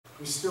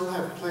We still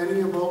have plenty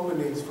of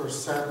openings for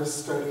Sabbath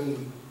study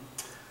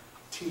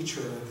teacher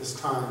at this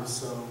time,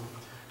 so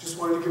just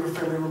wanted to give a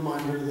friendly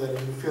reminder that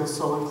if you feel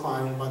so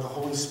inclined by the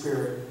Holy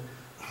Spirit,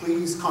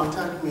 please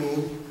contact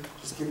me.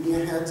 Just give me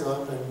a heads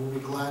up, and we'll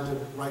be glad to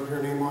write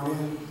your name on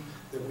in,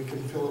 that we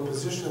can fill a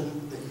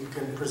position that you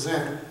can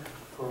present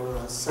for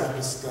a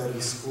Sabbath study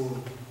school.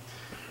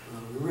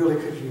 We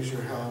really could use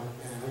your help,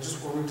 and I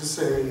just wanted to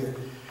say,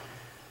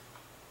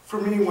 for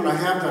me, when I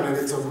have done it,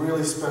 it's a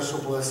really special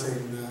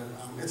blessing.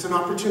 It's an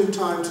opportune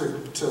time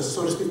to,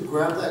 so to speak,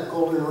 grab that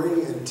golden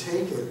ring and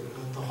take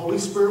it. The Holy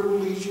Spirit will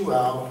lead you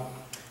out.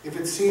 If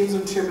it seems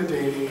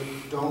intimidating,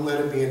 don't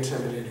let it be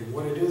intimidating.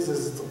 What it is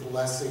it's a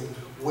blessing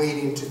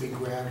waiting to be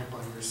grabbed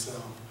by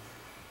yourself.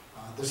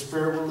 The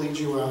Spirit will lead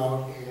you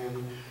out,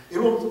 and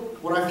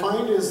what I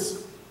find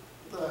is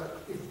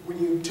when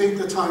you take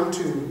the time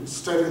to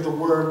study the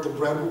Word, the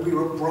bread will be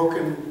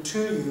broken to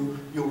you.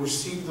 You'll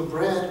receive the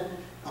bread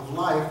of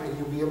life, and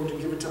you'll be able to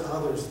give it to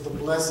others. The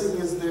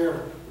blessing is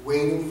there,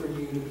 waiting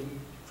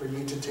for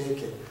you to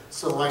take it.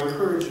 So I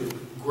encourage you,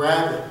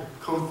 grab it,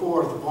 come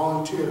forth,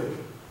 volunteer.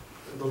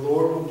 The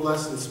Lord will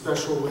bless in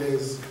special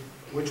ways.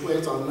 Which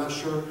ways, I'm not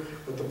sure,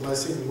 but the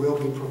blessing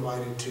will be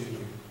provided to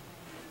you.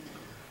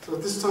 So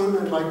at this time,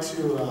 I'd like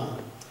to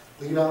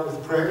lead out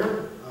with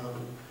prayer.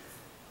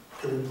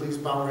 Can we please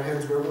bow our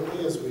heads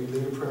reverently as we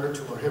lead a prayer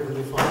to our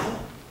Heavenly Father?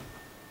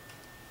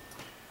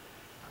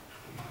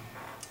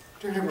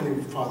 Dear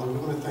Heavenly Father, we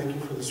want to thank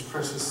you for this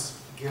precious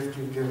gift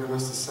you've given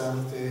us, the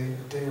Sabbath day,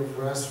 a day of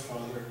rest,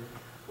 Father,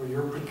 where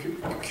your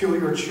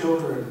peculiar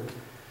children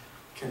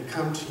can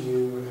come to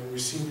you and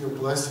receive your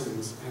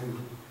blessings and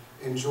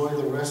enjoy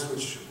the rest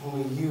which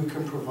only you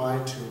can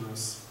provide to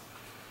us.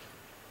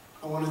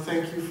 I want to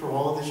thank you for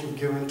all that you've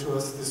given to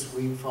us this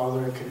week,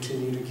 Father, and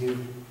continue to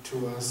give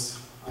to us.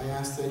 I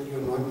ask that you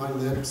anoint my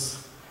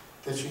lips,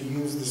 that you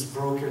use this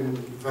broken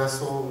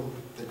vessel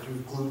that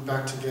you've glued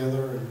back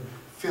together and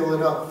fill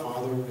it up,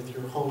 Father, with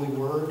your holy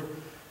word,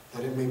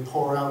 that it may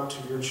pour out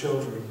to your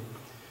children.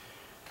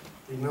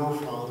 We know,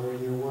 Father,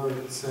 in your word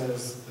it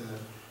says that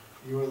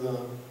you are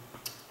the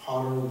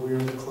potter, we are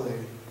the clay.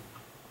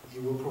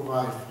 You will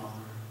provide,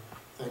 Father.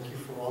 Thank you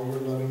for all your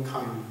loving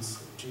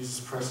kindness. In Jesus'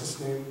 precious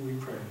name we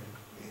pray.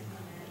 Amen.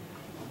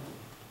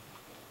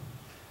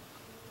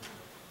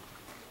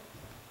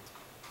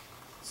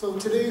 So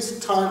today's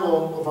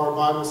title of our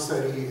Bible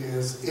study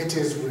is It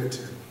Is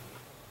Written.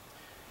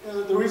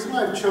 The reason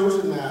I've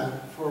chosen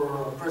that for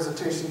our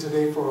presentation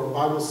today for our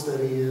Bible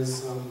study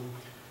is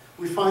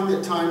we find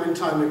that time and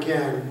time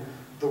again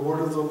the word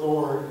of the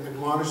Lord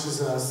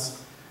admonishes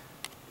us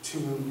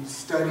to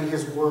study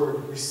his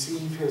word,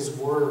 receive his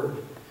word.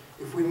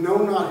 If we know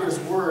not his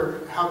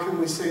word, how can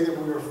we say that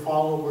we are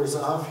followers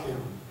of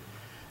him?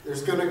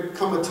 There's going to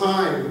come a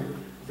time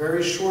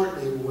very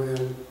shortly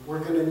when we're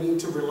going to need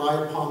to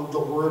rely upon the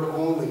word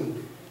only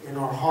in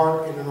our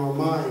heart and in our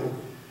mind.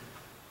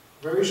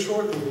 Very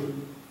shortly,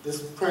 this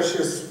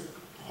precious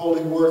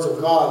holy words of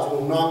God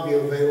will not be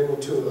available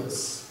to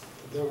us.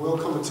 There will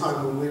come a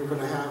time when we're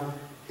going to have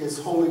his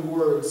holy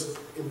words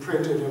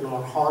imprinted in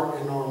our heart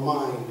and our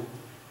mind.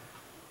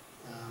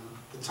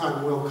 The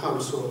time will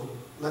come, so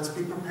let's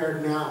be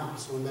prepared now,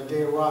 so when that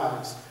day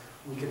arrives,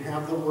 we can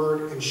have the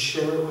word and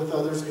share it with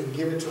others and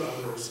give it to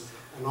others,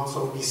 and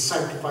also be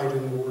sanctified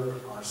in the word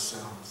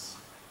ourselves.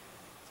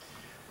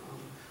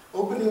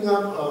 Opening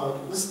up,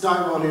 let's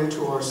dive on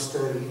into our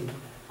study.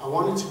 I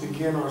wanted to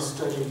begin our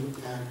study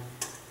at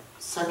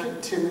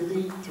 2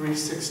 Timothy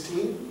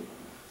 3:16.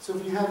 So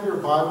if you have your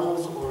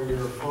Bibles or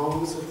your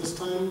phones at this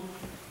time,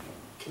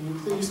 can you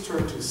please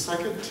turn to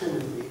 2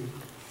 Timothy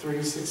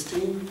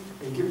 3:16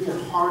 and give me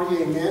a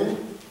hearty amen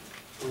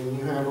when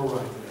you have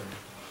arrived there.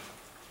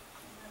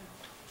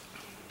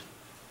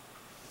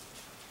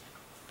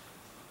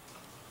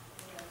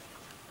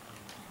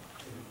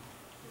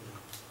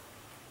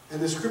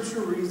 And the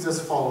scripture reads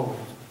as follows.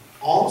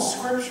 All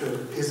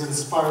scripture is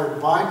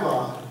inspired by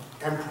God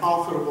and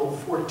profitable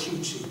for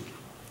teaching,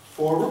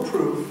 for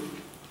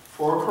reproof,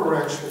 for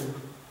correction,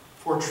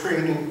 for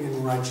training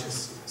in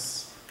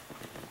righteousness.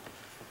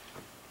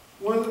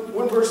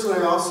 One verse that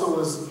I also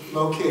was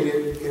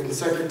located in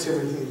 2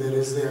 Timothy that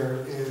is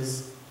there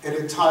is, and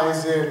it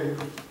ties in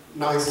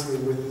nicely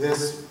with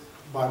this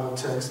Bible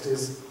text,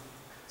 is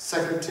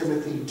 2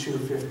 Timothy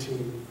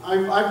 2:15.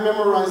 I've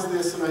memorized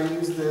this and I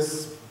use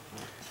this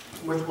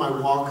with my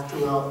walk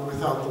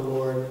without the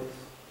Lord.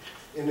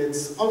 And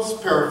I'll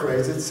just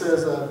paraphrase. It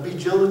says, be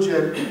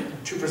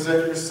diligent to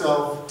present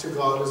yourself to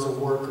God as a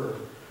worker,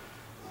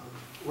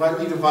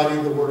 rightly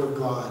dividing the word of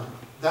God.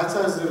 That's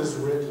as it is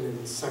written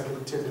in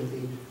 2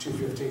 Timothy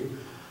 2:15.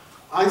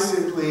 I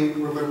simply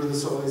remember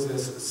this always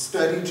as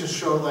study to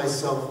show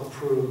thyself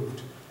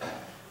approved.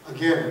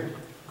 Again,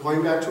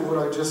 going back to what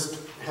I just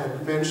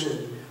had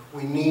mentioned,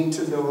 we need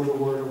to know the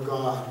word of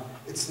God.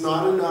 It's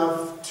not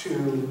enough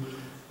to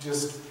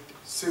just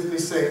simply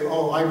say,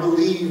 oh, I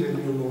believe in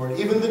you, Lord.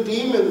 Even the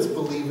demons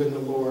believe in the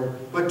Lord.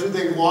 But do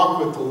they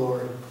walk with the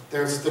Lord?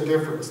 There's the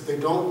difference. They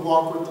don't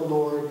walk with the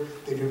Lord.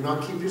 They do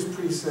not keep his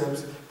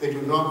precepts. They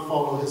do not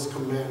follow his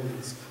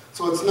commandments.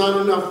 So it's not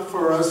enough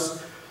for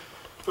us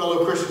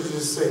fellow Christians to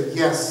just say,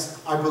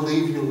 yes, I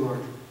believe you, Lord.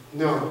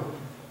 No,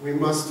 we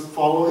must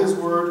follow his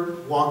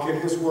word, walk in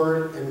his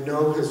word, and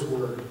know his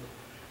word.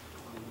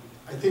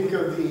 I think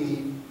of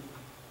the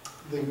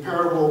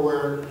parable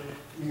where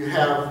you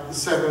have the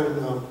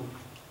 7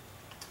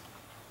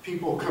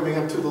 people coming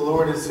up to the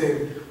Lord and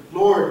saying,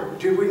 Lord,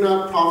 did we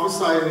not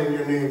prophesy in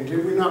your name?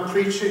 Did we not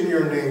preach in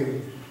your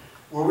name?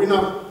 Were we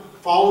not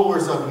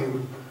followers of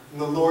you? And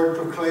the Lord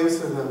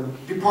proclaims to them,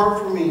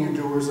 depart from me, you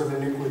doers of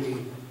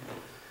iniquity.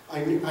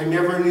 I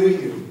never knew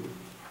you.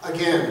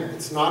 Again,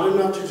 it's not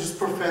enough to just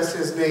profess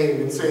his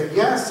name and say,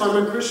 yes,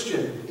 I'm a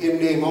Christian in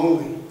name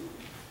only.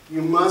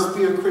 You must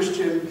be a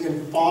Christian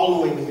in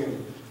following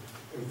him,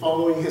 in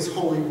following his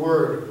holy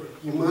word.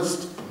 You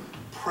must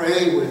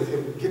pray with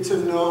him, get to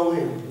know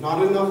him.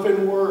 Not enough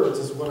in words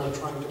is what I'm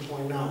trying to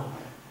point out.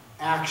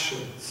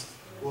 Actions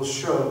will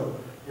show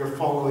you're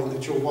following,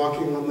 that you're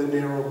walking on the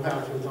narrow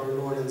path with our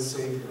Lord and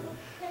Savior.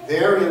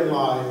 Therein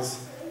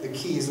lies the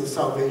keys of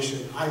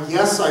salvation.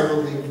 Yes, I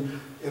believe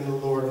in the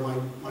Lord,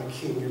 my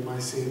King and my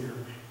Savior.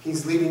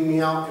 He's leading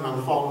me out and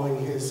I'm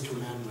following his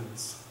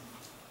commandments.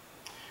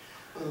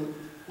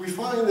 We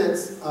find that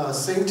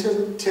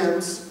Satan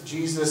tempts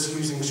Jesus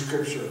using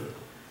Scripture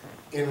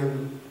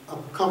in a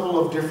couple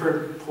of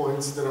different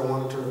points that I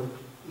wanted to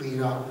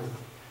lead out with.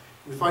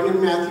 We find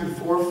in Matthew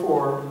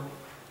 4:4,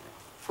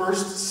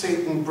 first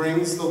Satan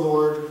brings the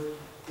Lord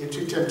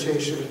into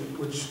temptation,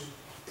 which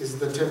is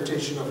the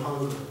temptation of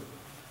hunger.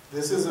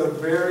 This is a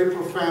very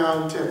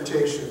profound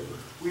temptation.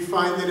 We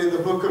find that in the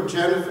book of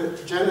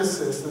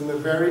Genesis, in the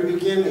very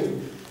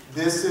beginning,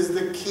 this is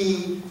the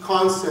key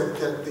concept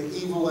that the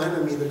evil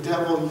enemy, the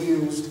devil,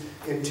 used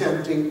in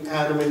tempting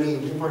Adam and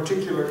Eve. In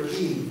particular,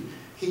 Eve.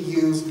 He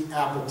used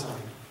appetite.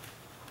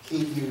 He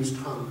used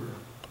hunger.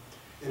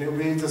 And it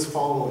reads as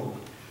following.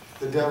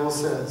 The devil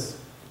says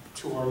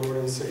to our Lord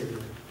and Savior,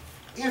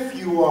 if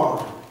you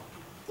are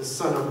the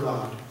Son of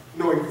God,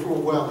 knowing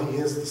full well he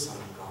is the Son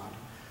of God,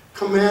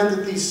 command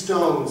that these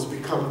stones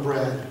become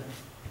bread.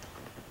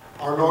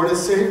 Our Lord and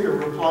Savior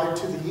replied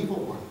to the evil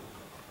one,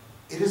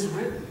 it is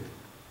written,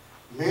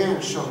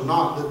 man shall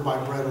not live by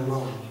bread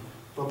alone,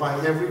 but by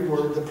every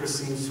word that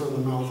proceeds from the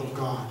mouth of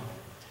God.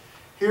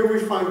 Here we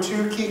find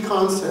 2 key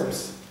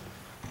concepts.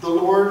 The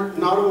Lord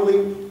not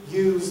only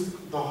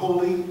used the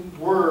holy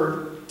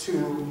word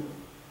to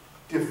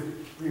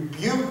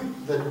rebuke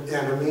the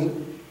enemy,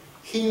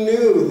 he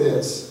knew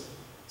this.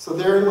 So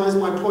therein lies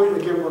my point.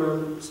 Again, what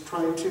I'm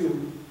trying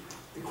to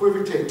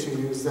equivocate to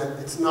you is that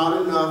it's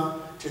not enough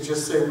to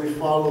just say we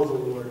follow the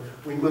Lord.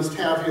 We must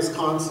have his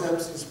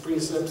concepts, his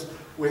precepts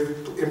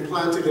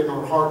implanted in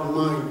our heart and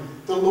mind.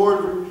 The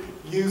Lord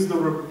used the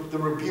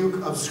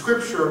rebuke of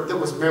Scripture that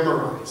was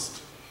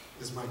memorized,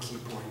 is my key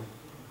point.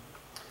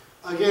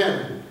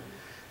 Again,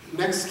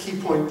 next key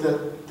point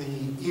that the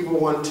evil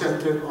one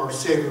tempted our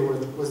Savior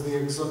with was the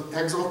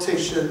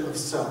exaltation of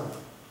self.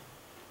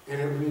 And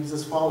it reads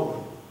as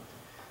following.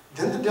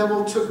 Then the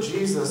devil took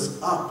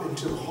Jesus up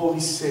into the holy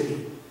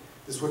city.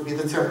 This would be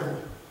the temple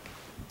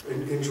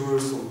in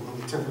Jerusalem, on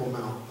the Temple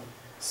Mount.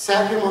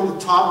 Sat him on the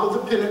top of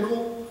the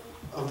pinnacle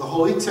of the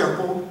holy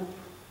temple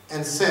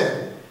and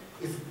said,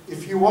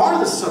 if you are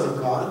the Son of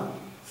God,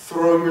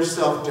 throw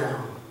yourself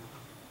down.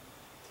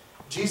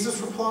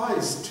 Jesus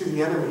replies to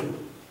the enemy,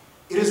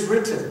 it is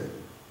written,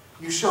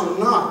 you shall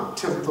not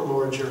tempt the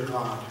Lord your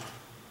God.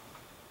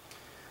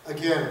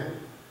 Again,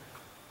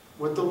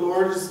 what the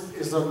Lord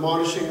is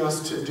admonishing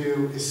us to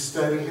do is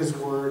study his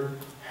word,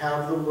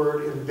 have the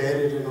word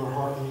embedded in our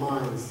heart and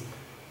minds.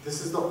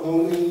 This is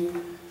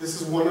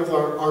one of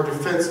our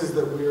defenses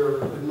that we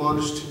are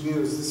admonished to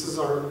use. This is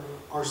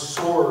our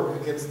sword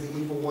against the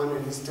evil one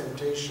and his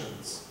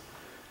temptations.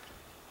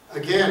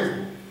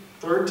 Again,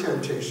 third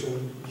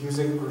temptation,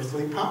 using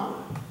earthly power.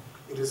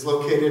 It is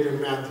located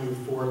in Matthew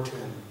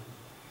 4:10.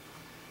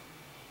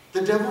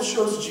 The devil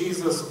shows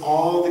Jesus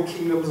all the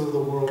kingdoms of the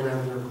world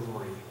and their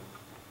glory.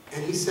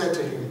 And he said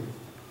to him,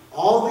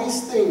 all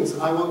these things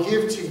I will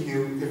give to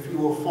you if you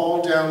will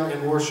fall down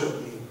and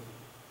worship me.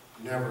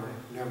 Never,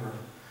 never.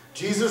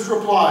 Jesus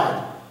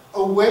replied,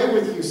 away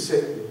with you,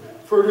 Satan,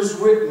 for it is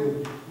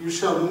written, you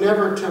shall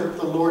never tempt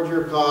the Lord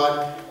your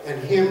God,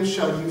 and him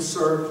shall you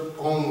serve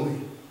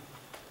only.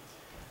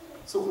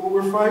 So what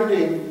we're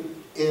finding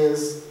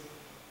is,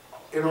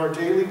 in our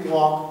daily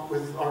walk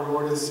with our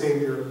Lord and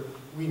Savior,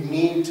 we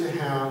need to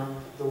have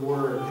the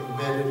word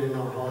embedded in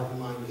our heart and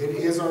mind. It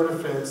is our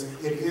defense.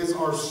 It is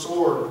our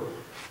sword.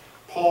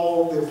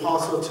 Paul, the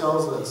apostle,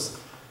 tells us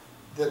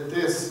that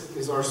this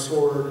is our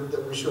sword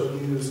that we shall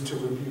use to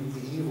rebuke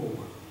the evil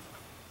one.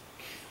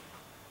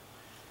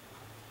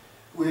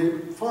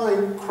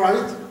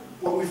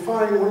 What we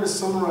want to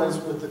summarize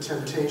with the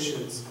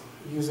temptations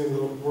using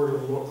the word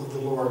of the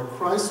Lord.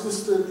 Christ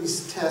withstood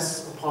these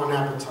tests upon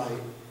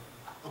appetite,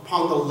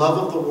 upon the love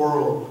of the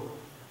world,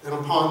 and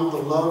upon the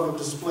love of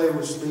display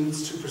which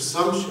leads to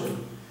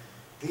presumption.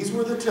 These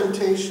were the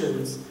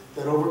temptations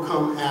that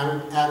overcome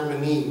Adam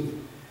and Eve,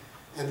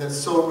 and that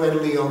so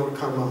readily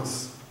overcome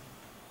us.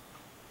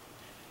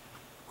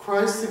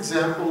 Christ's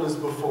example is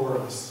before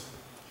us.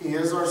 He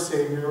is our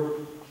Savior.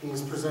 He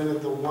has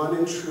presented the one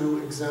and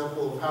true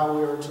example of how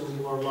we are to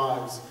live our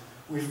lives.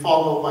 We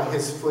follow by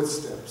his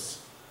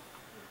footsteps.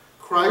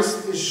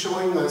 Christ is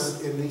showing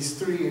us in these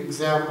three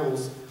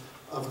examples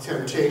of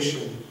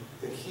temptation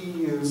that he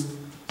used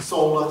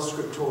sola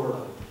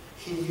scriptura.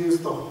 He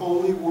used the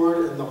Holy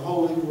Word and the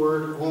Holy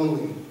Word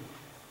only.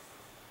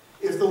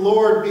 If the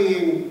Lord,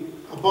 being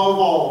above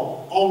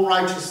all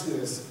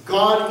righteousness,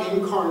 God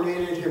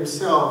incarnated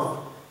himself,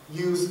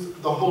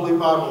 used the Holy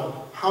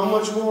Bible, how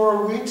much more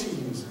are we to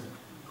use it?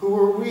 Who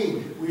are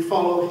we? We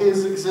follow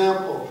his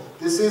example.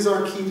 This is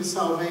our key to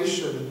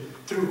salvation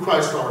through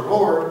Christ our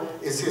Lord,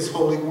 is his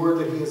holy word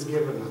that he has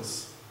given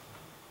us.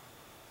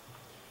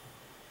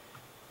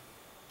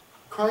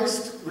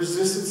 Christ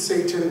resisted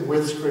Satan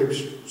with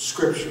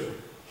Scripture.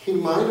 He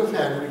might have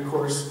had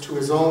recourse to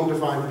his own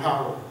divine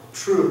power.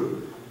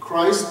 True,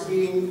 Christ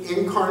being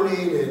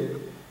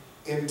incarnated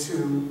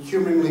into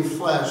humanly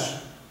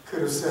flesh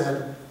could have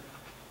said,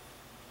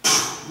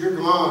 "You're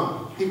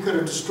gone." He could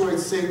have destroyed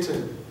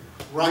Satan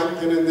right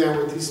then and there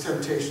with these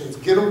temptations.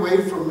 "Get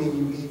away from me,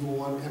 you evil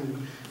one,"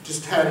 and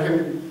just had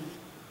him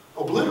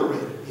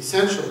obliterated,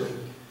 essentially.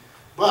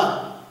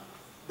 But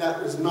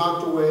that is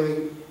not the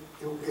way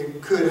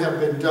it could have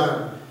been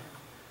done.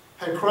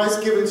 Had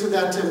Christ given to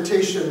that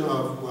temptation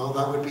of, well,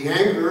 that would be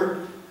anger,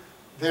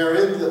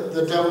 therein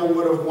the devil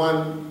would have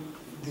won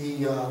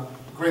the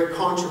great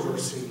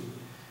controversy.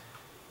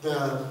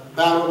 The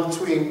battle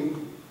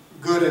between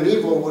good and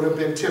evil would have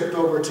been tipped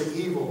over to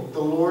evil. The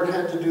Lord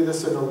had to do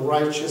this in a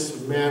righteous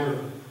manner.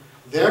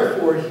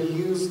 Therefore, he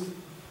used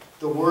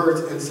the words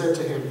and said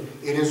to him,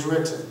 "It is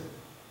written,"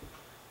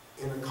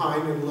 in a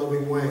kind and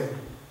loving way.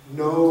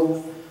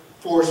 No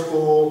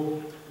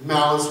forceful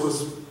malice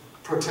was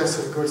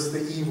protested against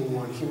the evil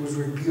one. He was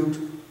rebuked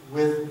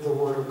with the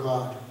word of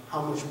God.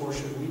 How much more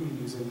should we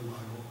be using the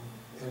Bible?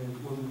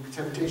 And when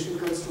temptation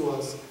comes to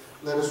us,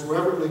 let us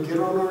reverently get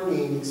on our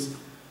knees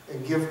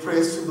and give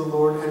praise to the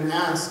Lord and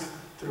ask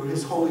through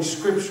his holy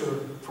scripture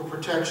for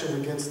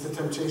protection against the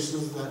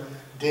temptations that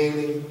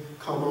daily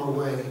come our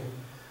way.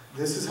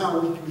 This is how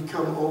we can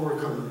become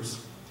overcomers.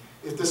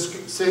 If the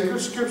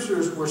sacred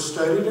scriptures were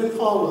studied and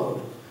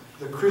followed,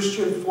 the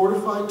Christian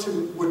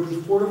would be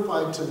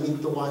fortified to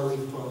meet the wily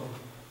foe.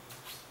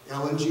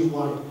 Ellen G.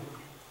 White,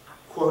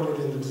 quoted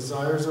in The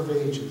Desires of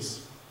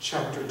Ages,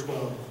 chapter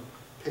 12,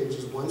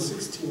 pages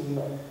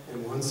 116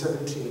 and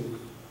 117,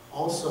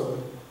 also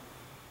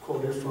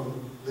quoted from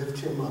Lift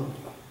Him Up,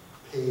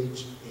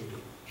 page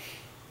 80.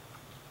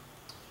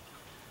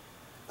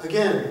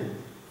 Again,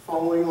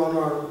 following on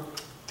our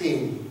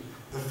theme,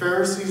 the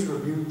Pharisees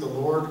rebuked the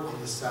Lord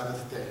on the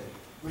Sabbath day.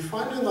 We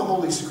find in the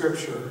Holy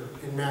Scripture,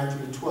 in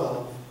Matthew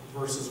 12,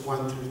 verses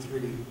 1 through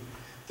 3,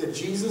 that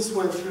Jesus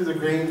went through the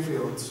grain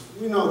fields.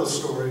 You know the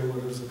story,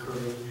 what was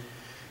occurring.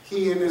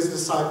 He and his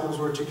disciples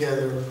were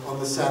together on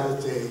the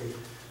Sabbath day,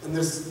 and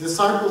the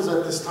disciples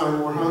at this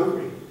time were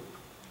hungry.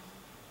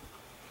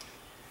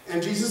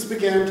 And Jesus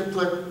began to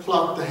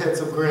pluck the heads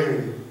of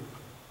grain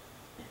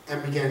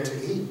and began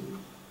to eat.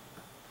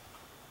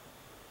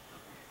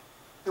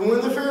 And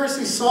when the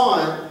Pharisees saw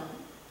it,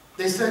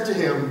 they said to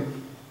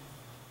him,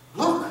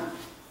 "Look,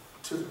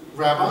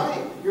 Rabbi,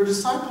 your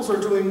disciples are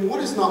doing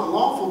what is not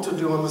lawful to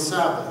do on the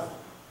Sabbath."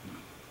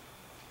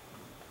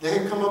 They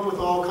had come up with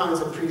all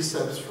kinds of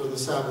precepts for the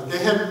Sabbath. They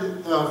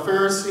had the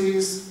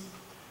Pharisees,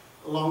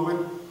 along with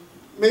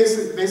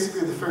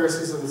basically the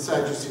Pharisees and the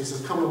Sadducees,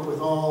 has come up with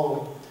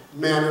all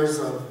manners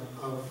of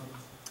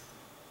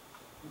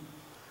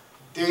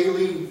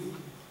daily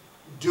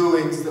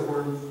doings that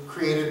were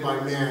created by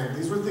man.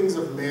 These were things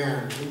of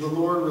man. And the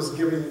Lord was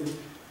giving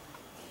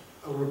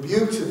a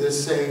rebuke to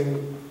this,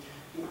 saying,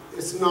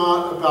 it's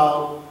not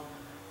about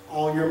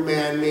all your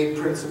man-made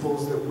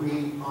principles that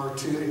we are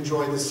to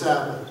enjoy the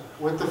Sabbath.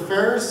 What the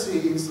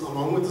Pharisees,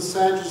 along with the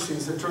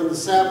Sadducees, had turned the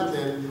Sabbath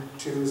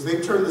into is they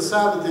turned the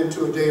Sabbath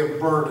into a day of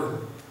burden.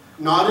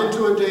 Not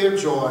into a day of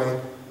joy,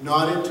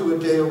 not into a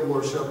day of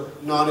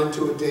worship, not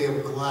into a day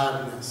of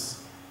gladness,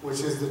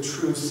 which is the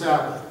true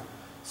Sabbath.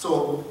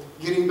 So,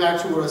 getting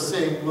back to what I was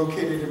saying,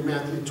 located in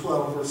Matthew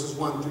 12, verses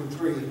 1 through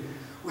 3,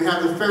 we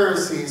have the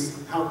Pharisees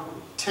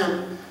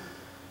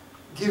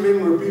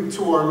giving rebuke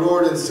to our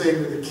Lord and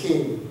Savior, the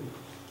King.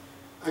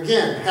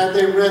 Again, had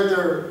they read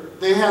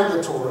they had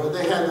the Torah,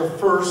 they had the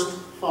first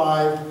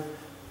 5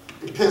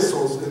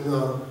 epistles in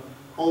the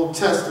Old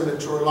Testament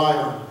to rely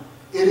on.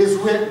 It is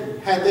written.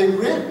 Had they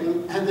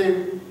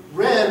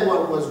read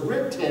what was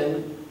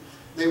written,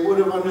 they would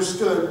have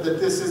understood that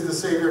this is the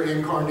Savior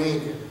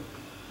incarnated.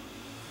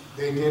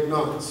 They did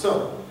not.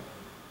 So,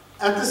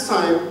 at this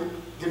time,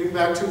 getting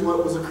back to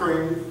what was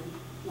occurring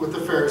with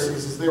the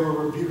Pharisees as they were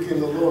rebuking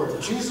the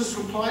Lord, Jesus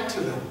replied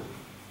to them,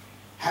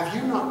 "Have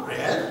you not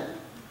read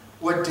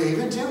what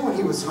David did when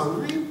he was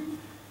hungry,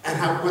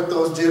 and what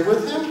those did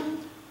with him?"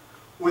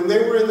 When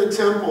they were in the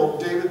temple,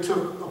 David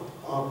took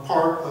a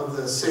part of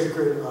the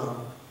sacred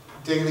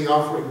daily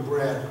offering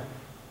bread,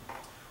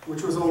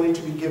 which was only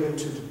to be given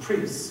to the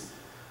priests.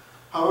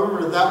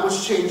 However, that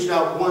was changed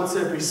out once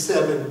every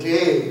 7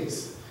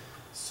 days.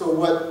 So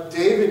what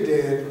David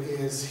did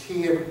is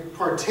he had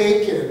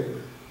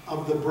partaken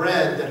of the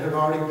bread that had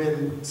already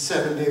been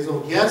 7 days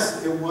old.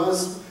 Yes, it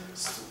was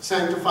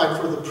sanctified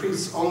for the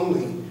priests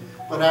only,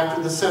 but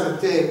after the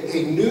 7th day,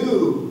 a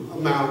new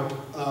amount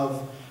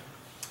of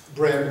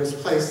bread was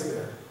placed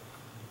there.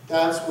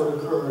 That's what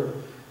occurred.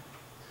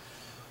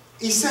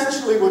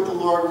 Essentially, what the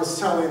Lord was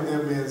telling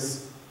them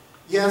is,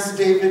 yes,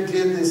 David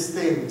did these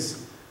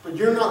things, but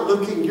you're not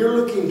looking, you're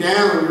looking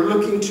down, you're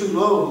looking too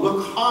low.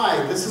 Look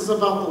high. This is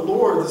about the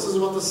Lord. This is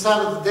about the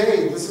Sabbath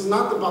day. This is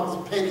not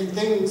about the petty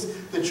things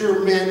that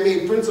your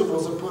man-made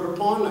principles have put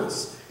upon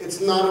us.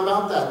 It's not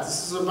about that.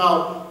 This is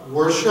about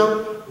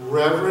worship,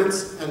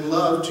 reverence, and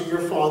love to your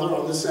Father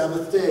on the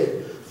Sabbath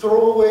day.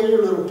 Throw away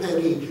your little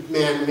petty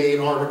man-made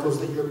articles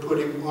that you're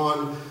putting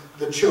on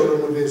the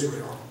children of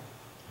Israel.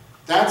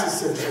 That's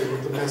essentially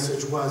what the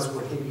message was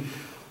when he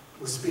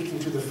was speaking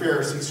to the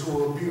Pharisees who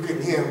were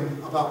rebuking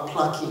him about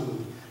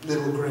plucking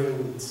little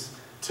grains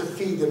to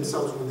feed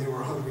themselves when they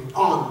were hungry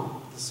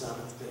on the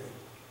Sabbath day.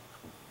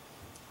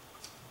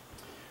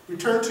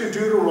 Return to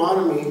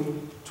Deuteronomy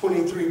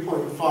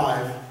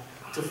 23.5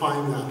 to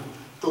find that.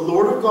 The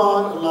Lord of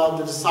God allowed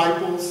the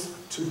disciples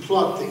to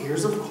pluck the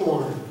ears of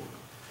corn.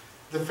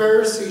 The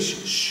Pharisees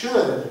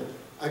should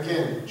have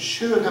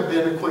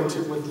been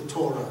acquainted with the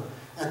Torah.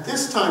 At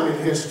this time in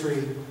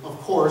history, of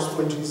course,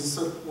 when Jesus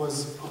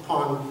was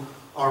upon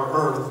our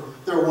earth,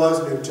 there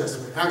was New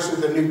Testament.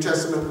 Actually, the New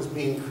Testament was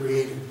being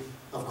created,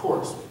 of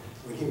course.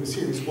 When he was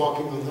here, he was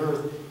walking on the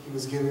earth, he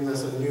was giving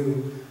us a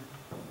new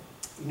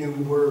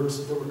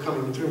words that were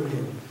coming through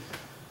him.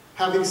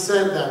 Having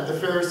said that, the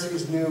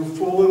Pharisees knew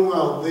full and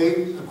well,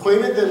 they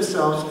acquainted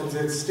themselves and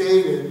had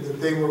stated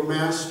that they were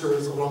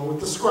masters, along with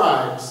the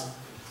scribes,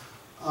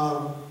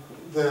 of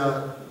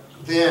the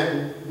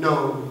then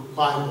known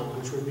Bible,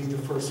 which would be the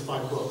first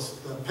 5 books.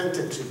 The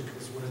Pentateuch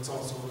is what it's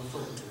also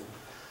referred to.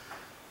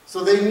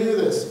 So they knew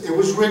this. It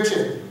was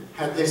written.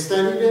 Had they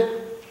studied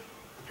it?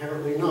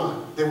 Apparently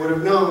not. They would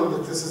have known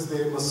that this is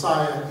the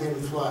Messiah in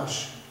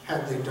flesh,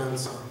 had they done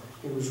so.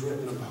 It was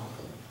written about.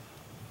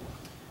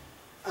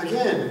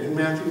 Again, in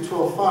Matthew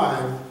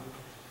 12:5,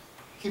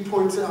 he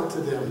points out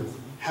to them,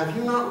 have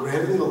you not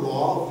read in the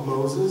law of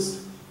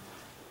Moses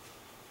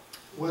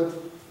what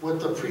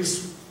the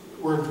priests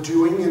were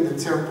doing in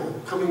the temple?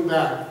 Coming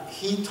back,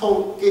 he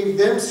gave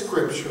them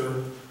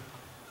scripture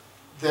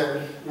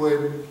that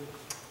would,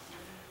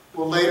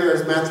 well, later,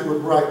 as Matthew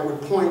would write,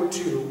 would point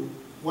to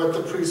what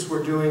the priests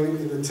were doing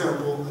in the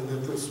temple and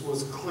that this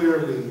was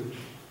clearly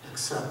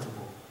acceptable.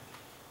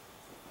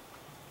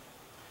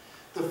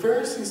 The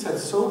Pharisees had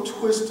so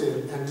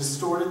twisted and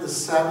distorted the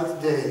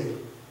Sabbath day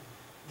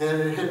that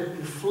it had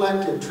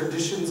reflected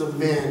traditions of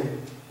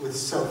men with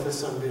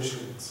selfish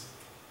ambitions.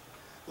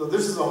 So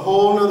this is a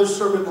whole other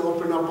sermon to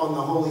open up on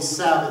the Holy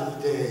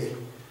Sabbath day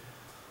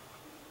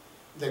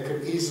that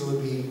could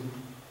easily be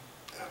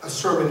a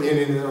sermon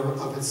in and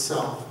of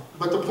itself.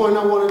 But the point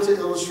I wanted to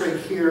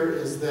illustrate here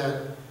is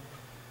that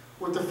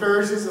what the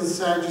Pharisees and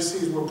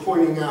Sadducees were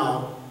pointing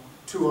out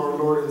to our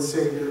Lord and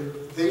Savior,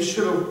 they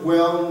should have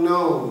well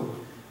known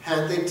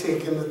had they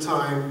taken the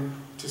time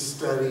to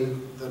study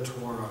the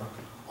Torah.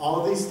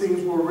 All these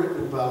things were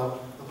written about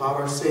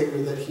our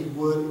Savior, that he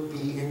would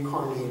be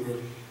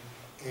incarnated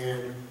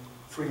and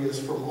free us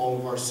from all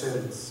of our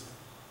sins.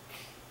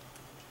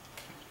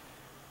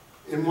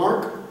 In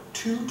Mark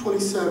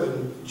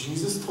 2:27,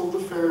 Jesus told the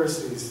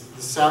Pharisees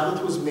the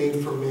Sabbath was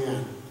made for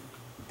man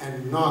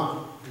and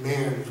not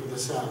man for the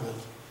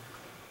Sabbath.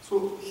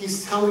 So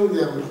he's telling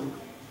them,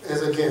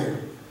 as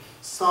again,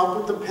 stop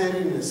with the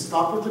pettiness,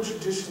 stop with the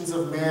traditions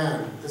of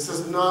man. This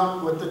is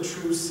not what the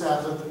true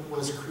Sabbath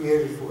was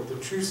created for. The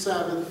true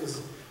Sabbath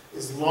is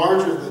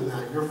larger than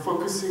that. You're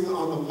focusing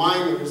on the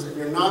minors and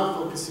you're not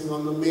focusing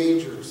on the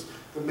majors.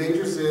 The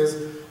majors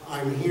is,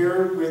 I'm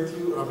here with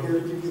you, I'm here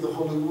to give you the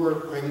holy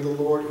word, I'm the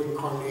Lord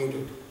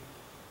incarnated.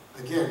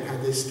 Again,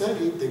 had they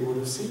studied, they would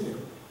have seen it.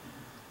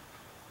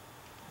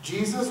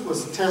 Jesus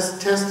was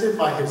tested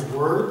by his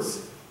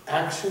words,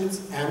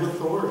 actions, and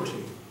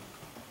authority.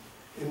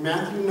 In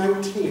Matthew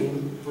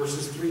 19,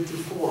 verses 3 to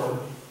 4,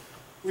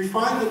 we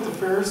find that the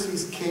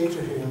Pharisees came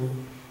to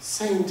him,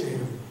 saying to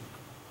him,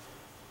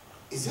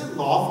 is it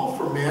lawful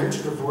for man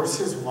to divorce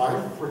his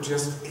wife for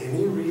just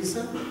any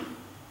reason?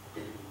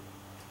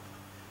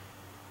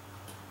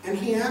 And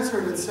he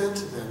answered and said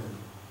to them,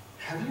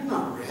 have you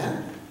not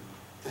read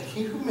that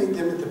he who made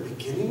them at the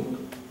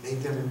beginning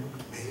made them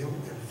male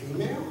and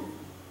female?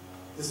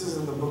 This is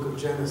in the book of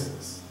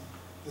Genesis.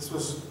 This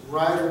was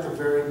right at the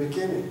very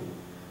beginning.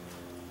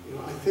 You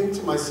know, I think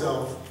to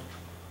myself,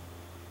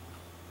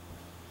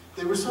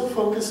 they were so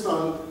focused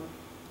on,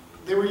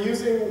 they were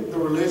using the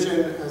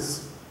religion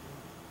as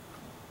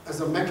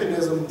a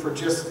mechanism for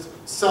just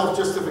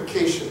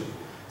self-justification,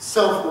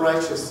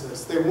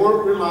 self-righteousness. They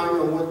weren't relying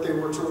on what they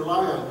were to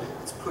rely on.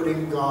 It's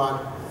putting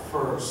God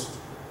first.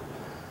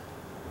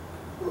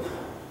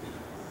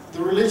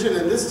 The religion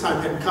in this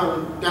time had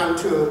come down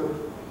to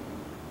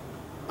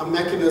a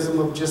mechanism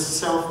of just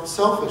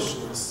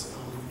selfishness.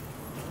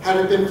 Had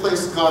it been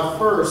placed God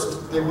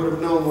first, they would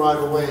have known right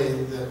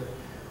away that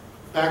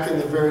back in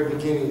the very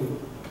beginning,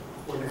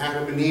 when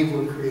Adam and Eve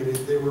were created,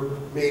 they were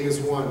made as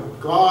one.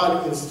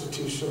 God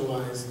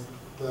institutionalized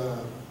the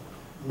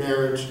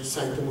marriage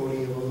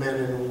sanctimony of a man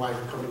and a wife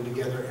coming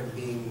together and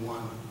being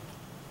one.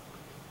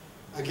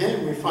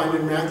 Again, we find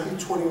in Matthew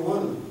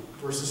 21,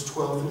 verses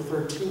 12 through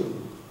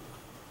 13.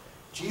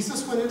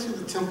 Jesus went into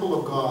the temple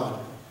of God,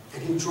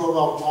 and he drove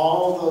out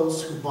all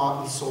those who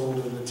bought and sold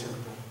in the temple.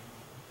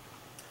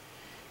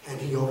 And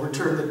he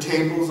overturned the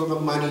tables of the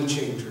money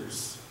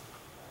changers.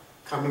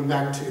 Coming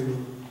back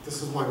to,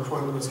 this is my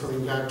point I was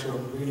coming back to,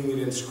 I'm reading it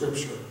in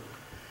Scripture,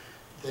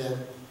 that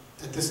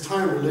at this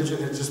time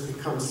religion had just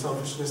become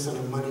selfishness and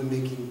a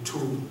money-making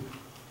tool.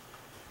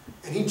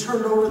 And he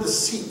turned over the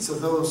seats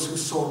of those who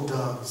sold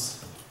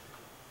doves.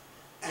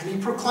 And he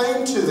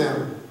proclaimed to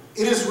them,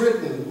 "It is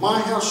written, my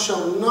house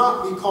shall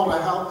be called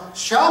a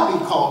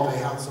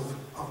house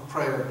of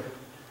prayer,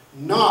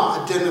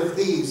 not a den of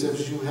thieves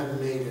as you have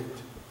made it."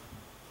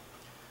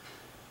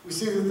 We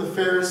see that the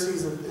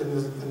Pharisees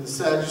and the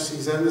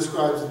Sadducees and the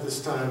scribes at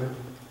this time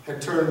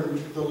had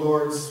turned the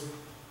Lord's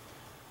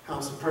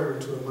house of prayer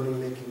into a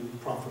money-making,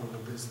 profitable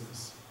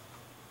business.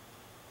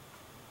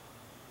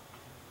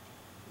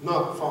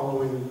 Not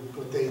following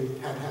what they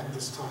had at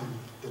this time,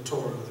 the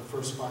Torah, the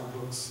first 5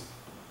 books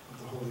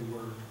of the Holy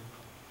Word.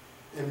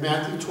 In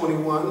Matthew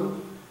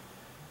 21,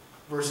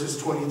 verses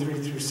 23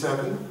 through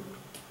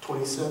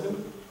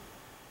 27,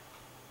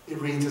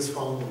 it reads as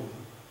following.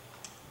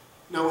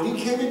 Now when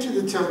he came into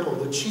the temple,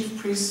 the chief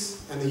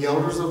priests and the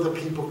elders of the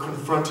people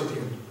confronted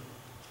him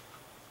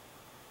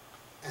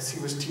as he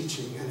was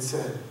teaching and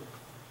said,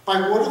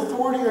 "By what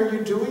authority are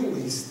you doing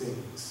these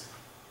things?"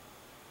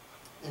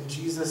 And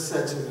Jesus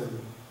said to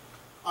them,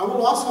 "I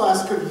will also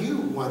ask of you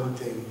one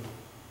thing.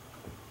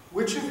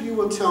 Which of you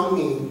will tell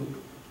me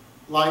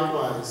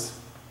likewise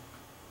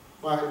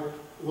by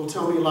what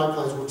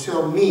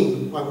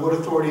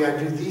authority I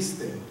do these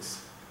things?"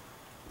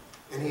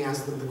 And he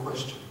asked them the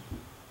question.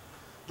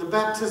 The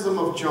baptism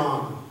of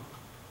John,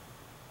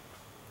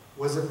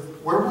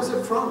 where was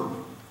it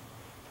from?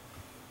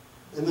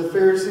 And the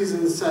Pharisees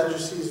and the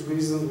Sadducees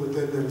reasoned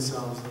within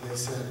themselves, and they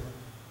said,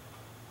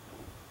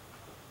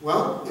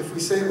 "Well, if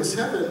we say it was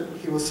heaven,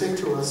 he will say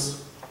to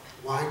us,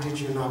 'Why did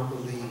you not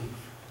believe?'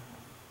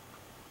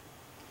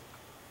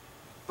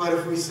 But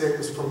if we say it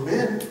was from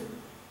men,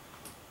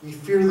 we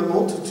fear the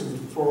multitude,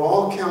 for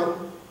all count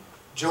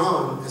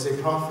John as a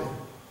prophet."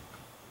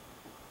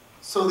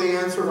 So they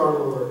answered our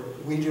Lord,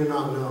 "We do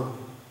not know."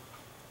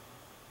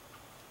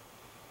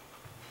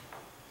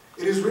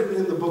 It is written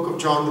in the book of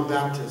John the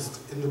Baptist,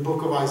 in the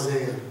book of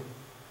Isaiah,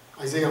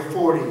 Isaiah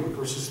 40,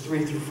 verses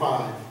 3 through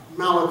 5,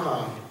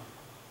 Malachi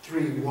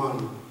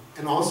 3:1,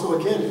 and also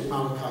again in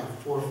Malachi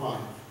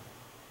 4:5.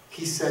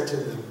 He said to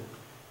them,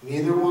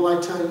 "Neither will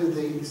I tell you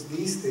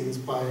these things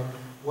by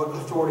what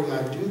authority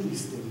I do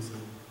these things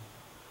in."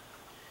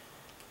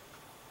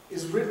 It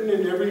is written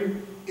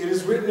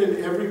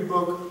in every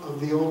book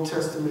of the Old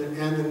Testament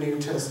and the New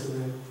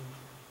Testament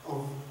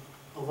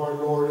of our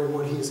Lord and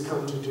what he has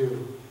come to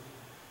do.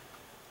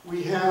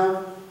 We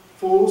have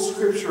full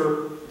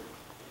Scripture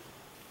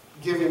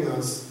giving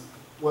us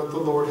what the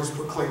Lord has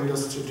proclaimed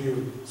us to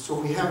do. So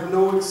we have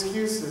no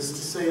excuses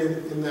to say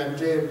in that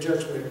day of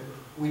judgment,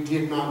 "We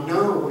did not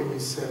know what you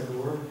said,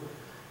 Lord."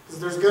 Because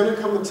there's going to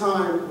come a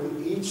time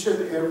when each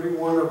and every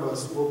one of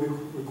us will be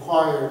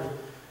required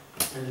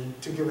and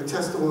to give a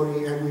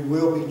testimony, and we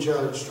will be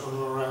judged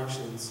on our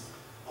actions.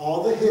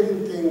 All the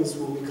hidden things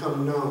will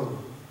become known.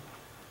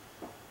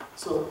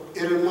 So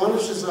it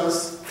admonishes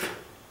us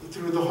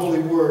through the Holy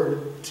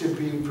Word to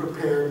be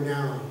prepared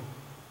now.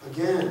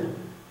 Again,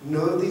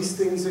 know these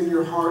things in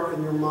your heart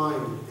and your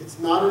mind. It's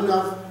not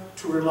enough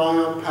to rely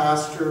on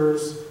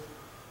pastors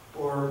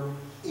or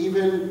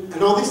even,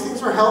 and all these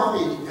things are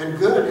healthy and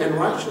good and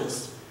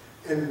righteous.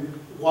 And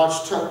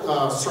watch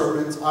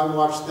sermons, I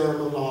watch them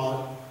a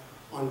lot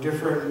on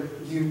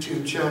different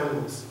YouTube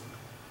channels.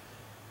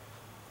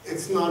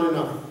 It's not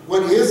enough.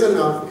 What is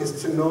enough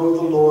is to know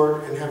the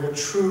Lord and have a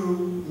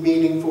true,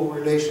 meaningful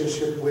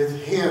relationship with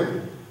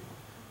Him.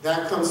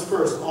 That comes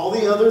first. All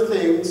the other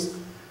things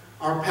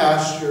are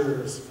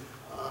pastures,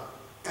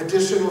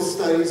 additional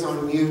studies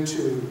on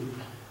YouTube,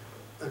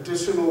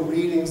 additional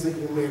readings that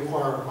you may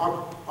acquire.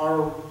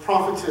 Our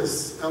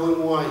prophetess,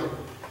 Ellen White,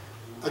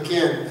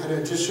 again, an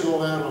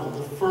additional add-on.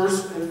 The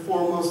first and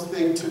foremost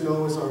thing to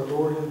know is our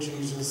Lord and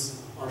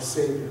Jesus, our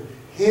Savior.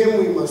 Him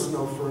we must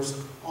know first.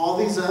 All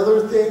these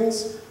other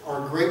things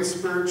are great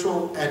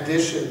spiritual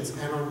additions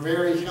and are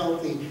very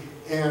healthy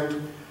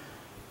and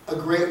a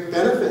great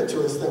benefit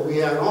to us that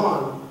we add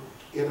on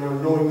in our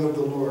knowing of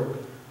the Lord.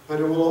 But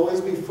it will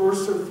always be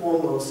first and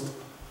foremost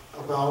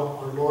about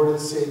our Lord and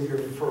Savior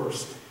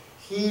first.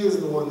 He is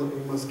the one that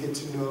we must get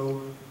to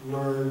know,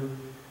 learn,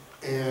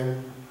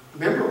 and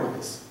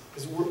memorize.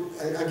 Because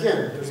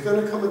again, there's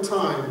going to come a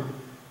time,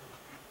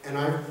 and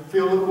I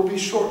feel it will be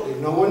shortly.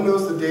 No one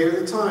knows the day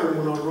or the time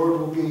when our Lord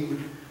will be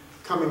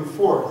coming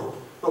forth.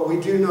 But we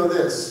do know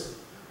this.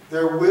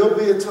 There will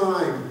be a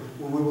time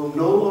when we will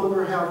no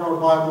longer have our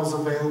Bibles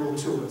available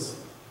to us.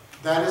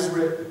 That is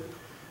written.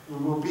 We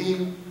will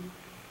be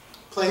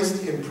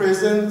placed in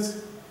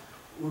prisons.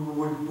 We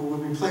will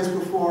be placed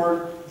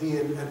before the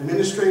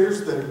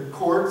administrators, the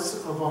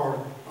courts of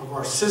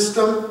our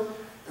system,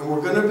 and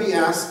we're going to be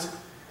asked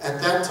at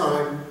that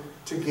time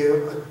to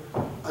give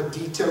a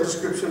detailed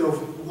description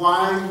of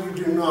why you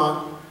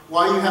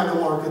have the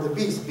mark of the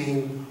beast,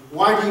 being,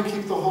 why do you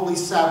keep the holy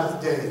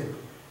Sabbath day?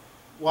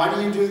 Why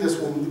do you do this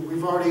when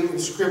we've already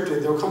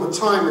inscripted? There'll come a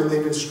time when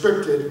they've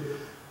inscripted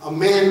a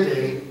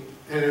mandate,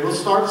 and it'll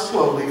start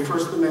slowly.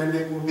 First, the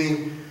mandate will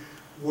be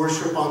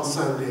worship on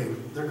Sunday.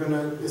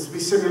 It's be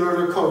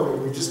similar to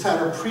COVID. We just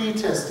had a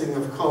pre-testing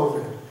of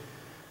COVID.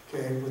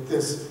 Okay, with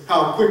this,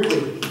 how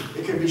quickly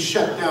it can be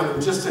shut down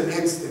in just an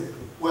instant.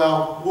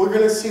 Well, we're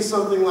going to see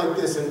something like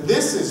this, and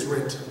this is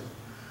written,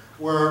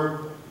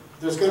 where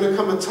there's going to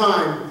come a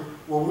time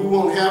where we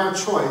won't have a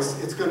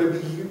choice. It's going to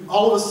be,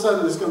 all of a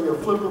sudden, there's going to be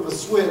a flip of a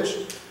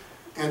switch,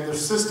 and the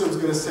system's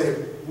going to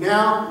say,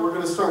 now we're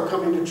going to start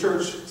coming to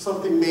church.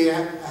 Something may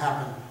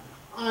happen.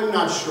 I'm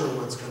not sure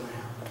what's going to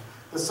happen.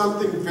 But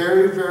something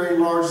very, very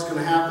large is going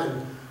to happen,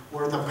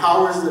 where the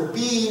powers that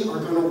be are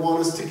going to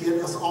want us to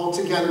get us all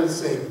together and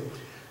say,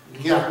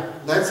 yeah,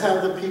 let's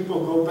have the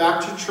people go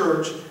back to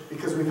church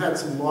because we've had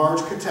some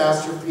large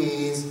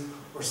catastrophes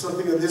or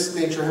something of this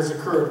nature has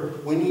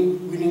occurred. We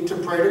need to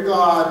pray to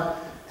God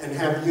and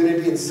have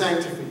unity and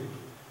sanctity.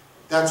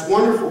 That's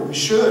wonderful. We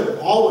should,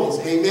 always.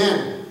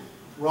 Amen.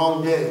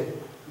 Wrong day.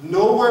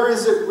 Nowhere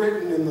is it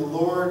written in the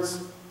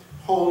Lord's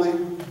holy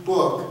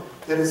book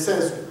that it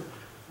says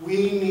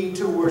we need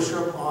to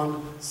worship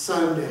on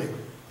Sunday,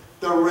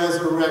 the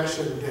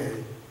resurrection day.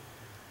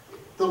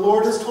 The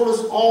Lord has told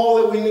us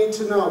all that we need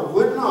to know.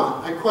 Would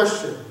not, I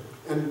question,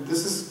 and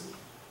this is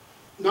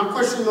not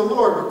questioning the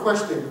Lord, but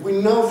questioning. We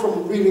know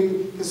from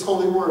reading His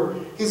holy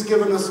word, He's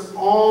given us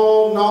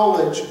all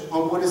knowledge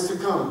on what is to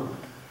come.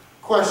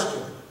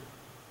 Question.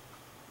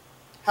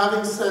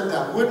 Having said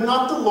that, would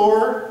not the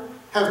Lord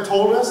have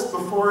told us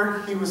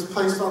before He was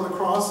placed on the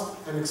cross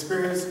and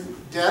experienced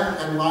death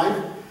and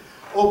life?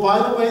 Oh,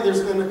 by the way,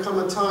 there's going to come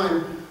a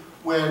time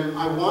when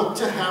I want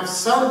to have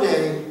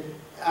Sunday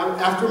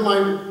after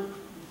my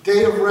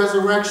day of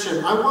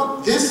resurrection. I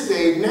want this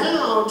day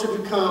now to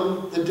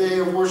become the day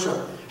of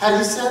worship. Had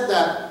He said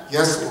that?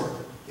 Yes, Lord.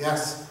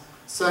 Yes.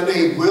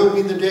 Sunday will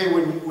be the day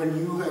when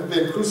you have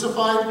been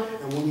crucified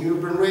and when you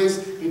have been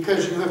raised,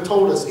 because you have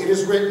told us. It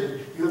is written.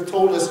 You have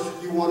told us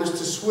you want us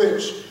to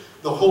switch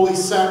the holy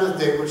Sabbath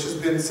day, which has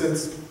been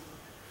since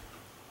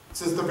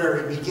the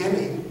very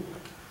beginning,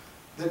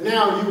 that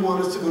now you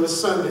want us to go to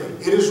Sunday.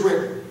 It is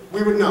written.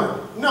 We would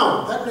know.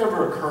 No, that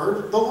never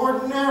occurred. The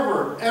Lord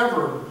never,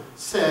 ever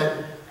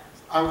said,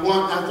 I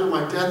want, after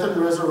my death and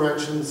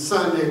resurrection,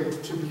 Sunday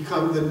to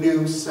become the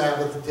new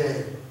Sabbath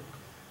day.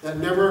 That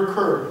never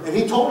occurred. And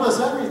He told us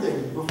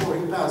everything before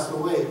He passed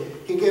away.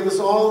 He gave us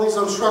all these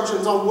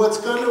instructions on what's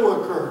going to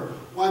occur.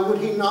 Why would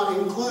He not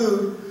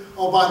include,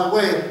 oh, by the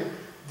way,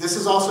 this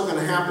is also going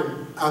to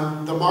happen.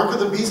 The mark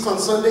of the beast on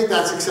Sunday,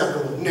 that's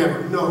acceptable.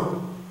 Never.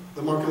 No.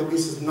 The mark of the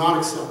beast is not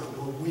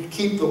acceptable. We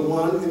keep the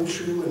one and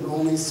true and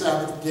only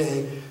Sabbath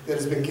day that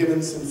has been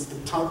given since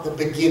the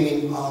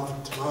beginning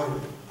of time.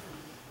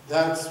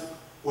 That's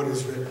what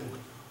is written.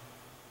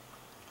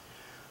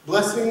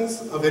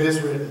 Blessings of it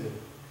is written.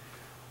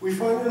 We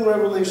find in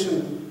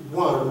Revelation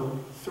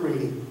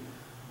 1:3,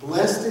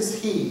 blessed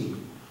is he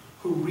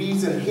who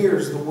reads and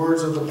hears the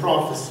words of the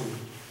prophecy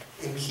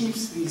and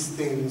keeps these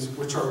things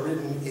which are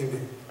written in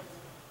it,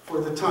 for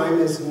the time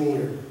is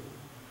near.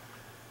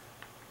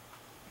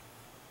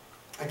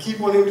 I keep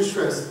wanting to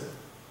stress,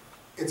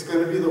 it's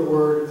going to be the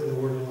Word and the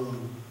Word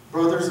alone.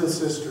 Brothers and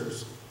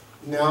sisters,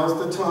 now's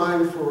the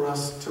time for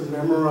us to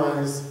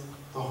memorize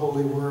the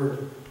Holy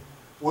Word.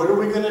 What are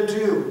we going to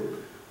do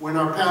when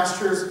our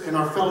pastors and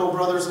our fellow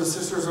brothers and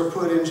sisters are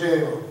put in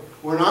jail?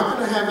 We're not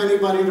going to have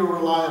anybody to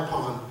rely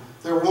upon.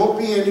 There won't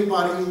be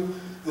anybody.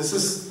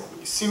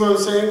 See what I'm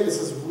saying? This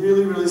is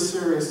really, really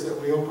serious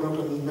that we open up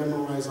and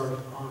memorize our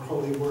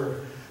Holy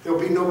Word. There'll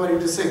be nobody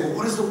to say, well,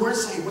 what does the Word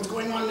say? What's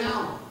going on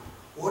now?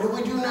 What do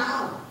we do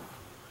now?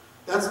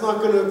 That's not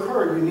going to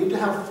occur. You need to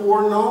have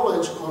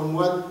foreknowledge on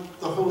what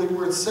the Holy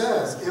Word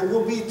says. It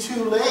will be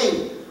too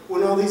late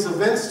when all these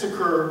events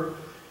occur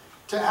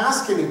to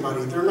ask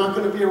anybody. They're not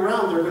going to be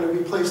around. They're going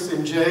to be placed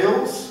in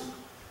jails.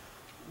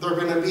 They're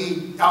going to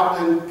be out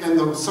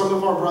some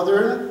of our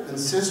brethren and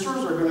sisters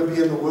are going to be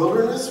in the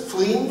wilderness,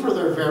 fleeing for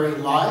their very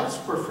lives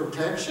for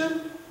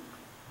protection.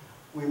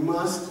 We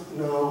must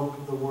know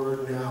the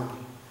Word now.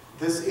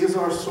 This is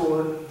our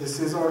sword. This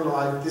is our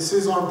life. This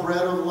is our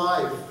bread of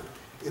life.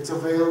 It's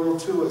available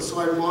to us. So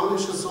I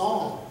admonish us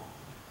all.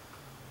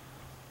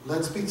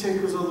 Let's be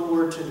takers of the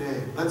Word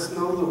today. Let's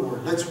know the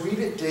Word. Let's read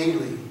it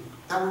daily.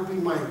 That would be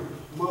my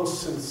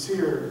most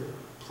sincere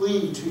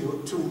plea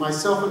to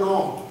myself and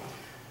all.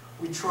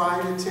 We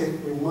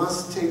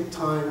must take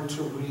time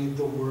to read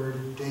the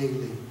Word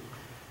daily.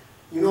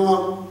 You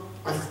know,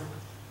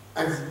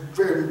 I'm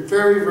very,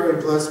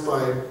 very blessed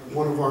by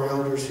one of our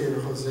elders here,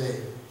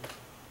 Jose.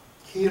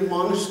 he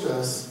admonished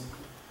us,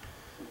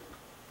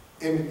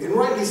 and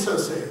rightly so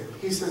saying,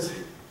 he says,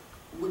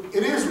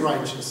 it is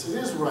righteous,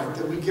 it is right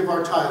that we give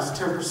our tithes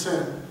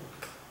 10%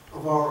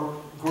 of our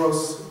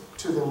gross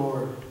to the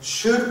Lord.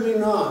 Should we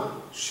not,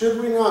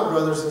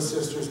 brothers and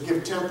sisters,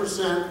 give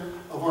 10%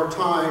 of our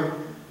time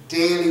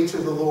daily to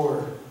the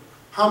Lord?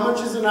 How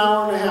much is an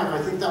hour and a half?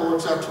 I think that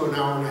works out to an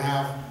hour and a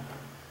half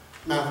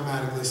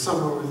mathematically,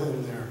 somewhere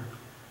within there.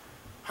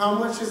 How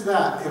much is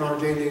that in our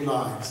daily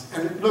lives?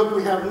 And look,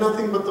 we have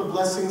nothing but the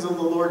blessings of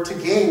the Lord to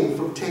gain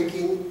from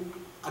taking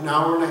an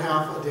hour and a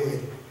half a day.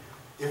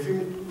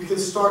 We can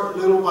start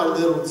little by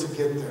little to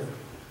get there.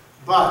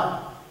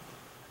 But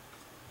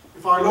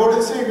if our Lord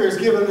and Savior has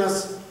given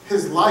us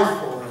his life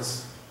for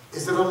us,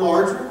 is it a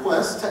large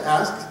request to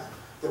ask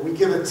that we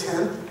give a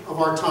tenth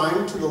of our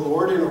time to the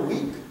Lord in a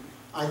week?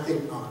 I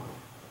think not.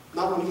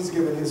 Not when he's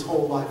given his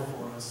whole life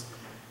for us.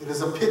 It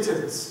is a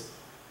pittance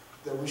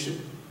that we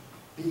should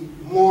be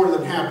more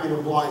than happy and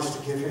obliged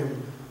to give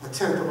him a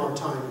tenth of our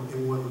time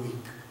in 1 week.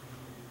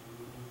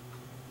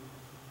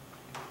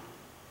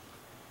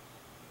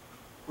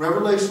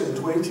 Revelation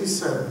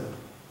 22:7.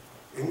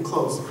 In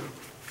closing,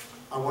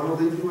 I want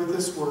to leave you with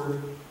this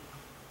word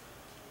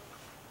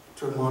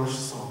to admonish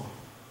us all.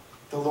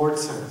 The Lord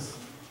says,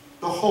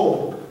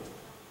 "Behold,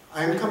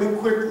 I am coming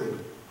quickly.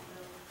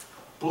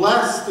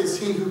 Blessed is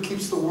he who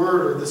keeps the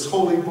word of this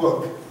holy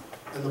book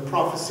and the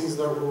prophecies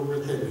that were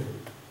within it."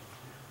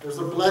 There's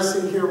a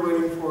blessing here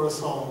waiting for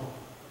us all.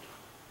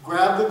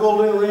 Grab the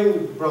golden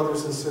ring,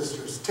 brothers and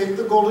sisters. Take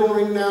the golden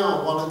ring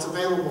now while it's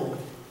available.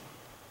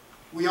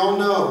 We all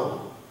know,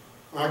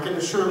 I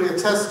can surely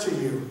attest to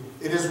you,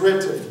 it is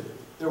written,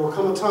 there will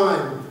come a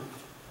time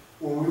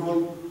when we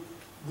will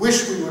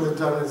wish we would have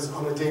done this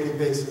on a daily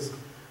basis.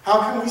 How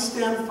can we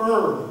stand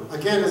firm?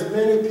 Again, as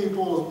many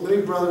people,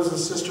 many brothers and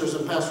sisters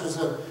and pastors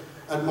have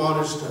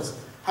admonished us.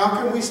 How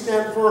can we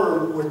stand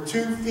firm with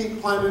 2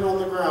 feet planted on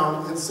the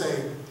ground and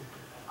say,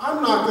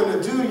 I'm not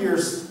going to do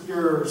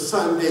your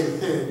Sunday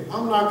thing.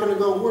 I'm not going to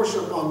go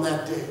worship on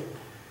that day.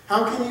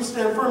 How can you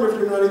stand firm if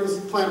you're not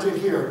even planted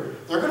here?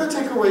 They're going to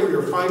take away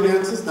your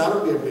finances.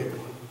 That'll be a big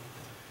one.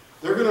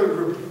 They're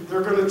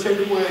going to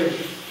take away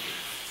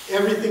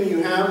everything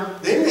you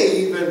have. They may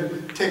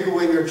even take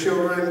away your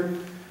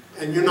children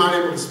and you're not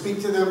able to speak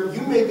to them.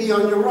 You may be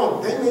on your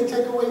own. They may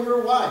take away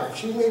your wife.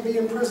 She may be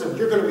in prison.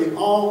 You're going to be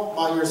all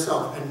by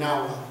yourself. And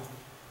now what?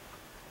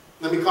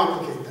 Let me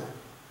complicate that.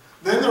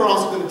 Then they're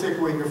also going to take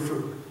away your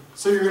food.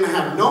 So you're going to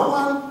have no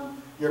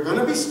one. You're going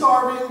to be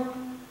starving.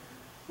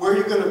 Where are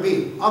you going to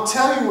be? I'll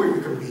tell you where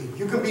you can be.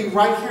 You can be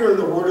right here in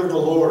the word of the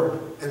Lord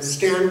and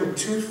stand with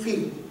 2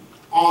 feet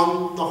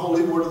on the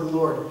holy word of the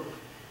Lord.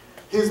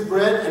 His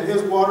bread and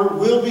his water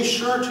will be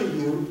sure to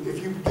you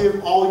if you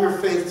give all your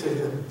faith to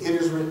him. It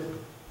is written.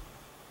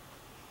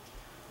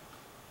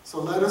 So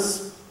let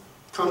us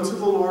come to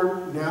the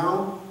Lord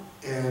now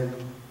and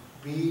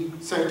be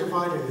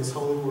sanctified in his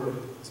holy word.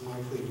 Is my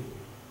plea.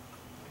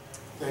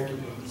 Thank you,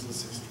 brothers and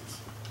sisters.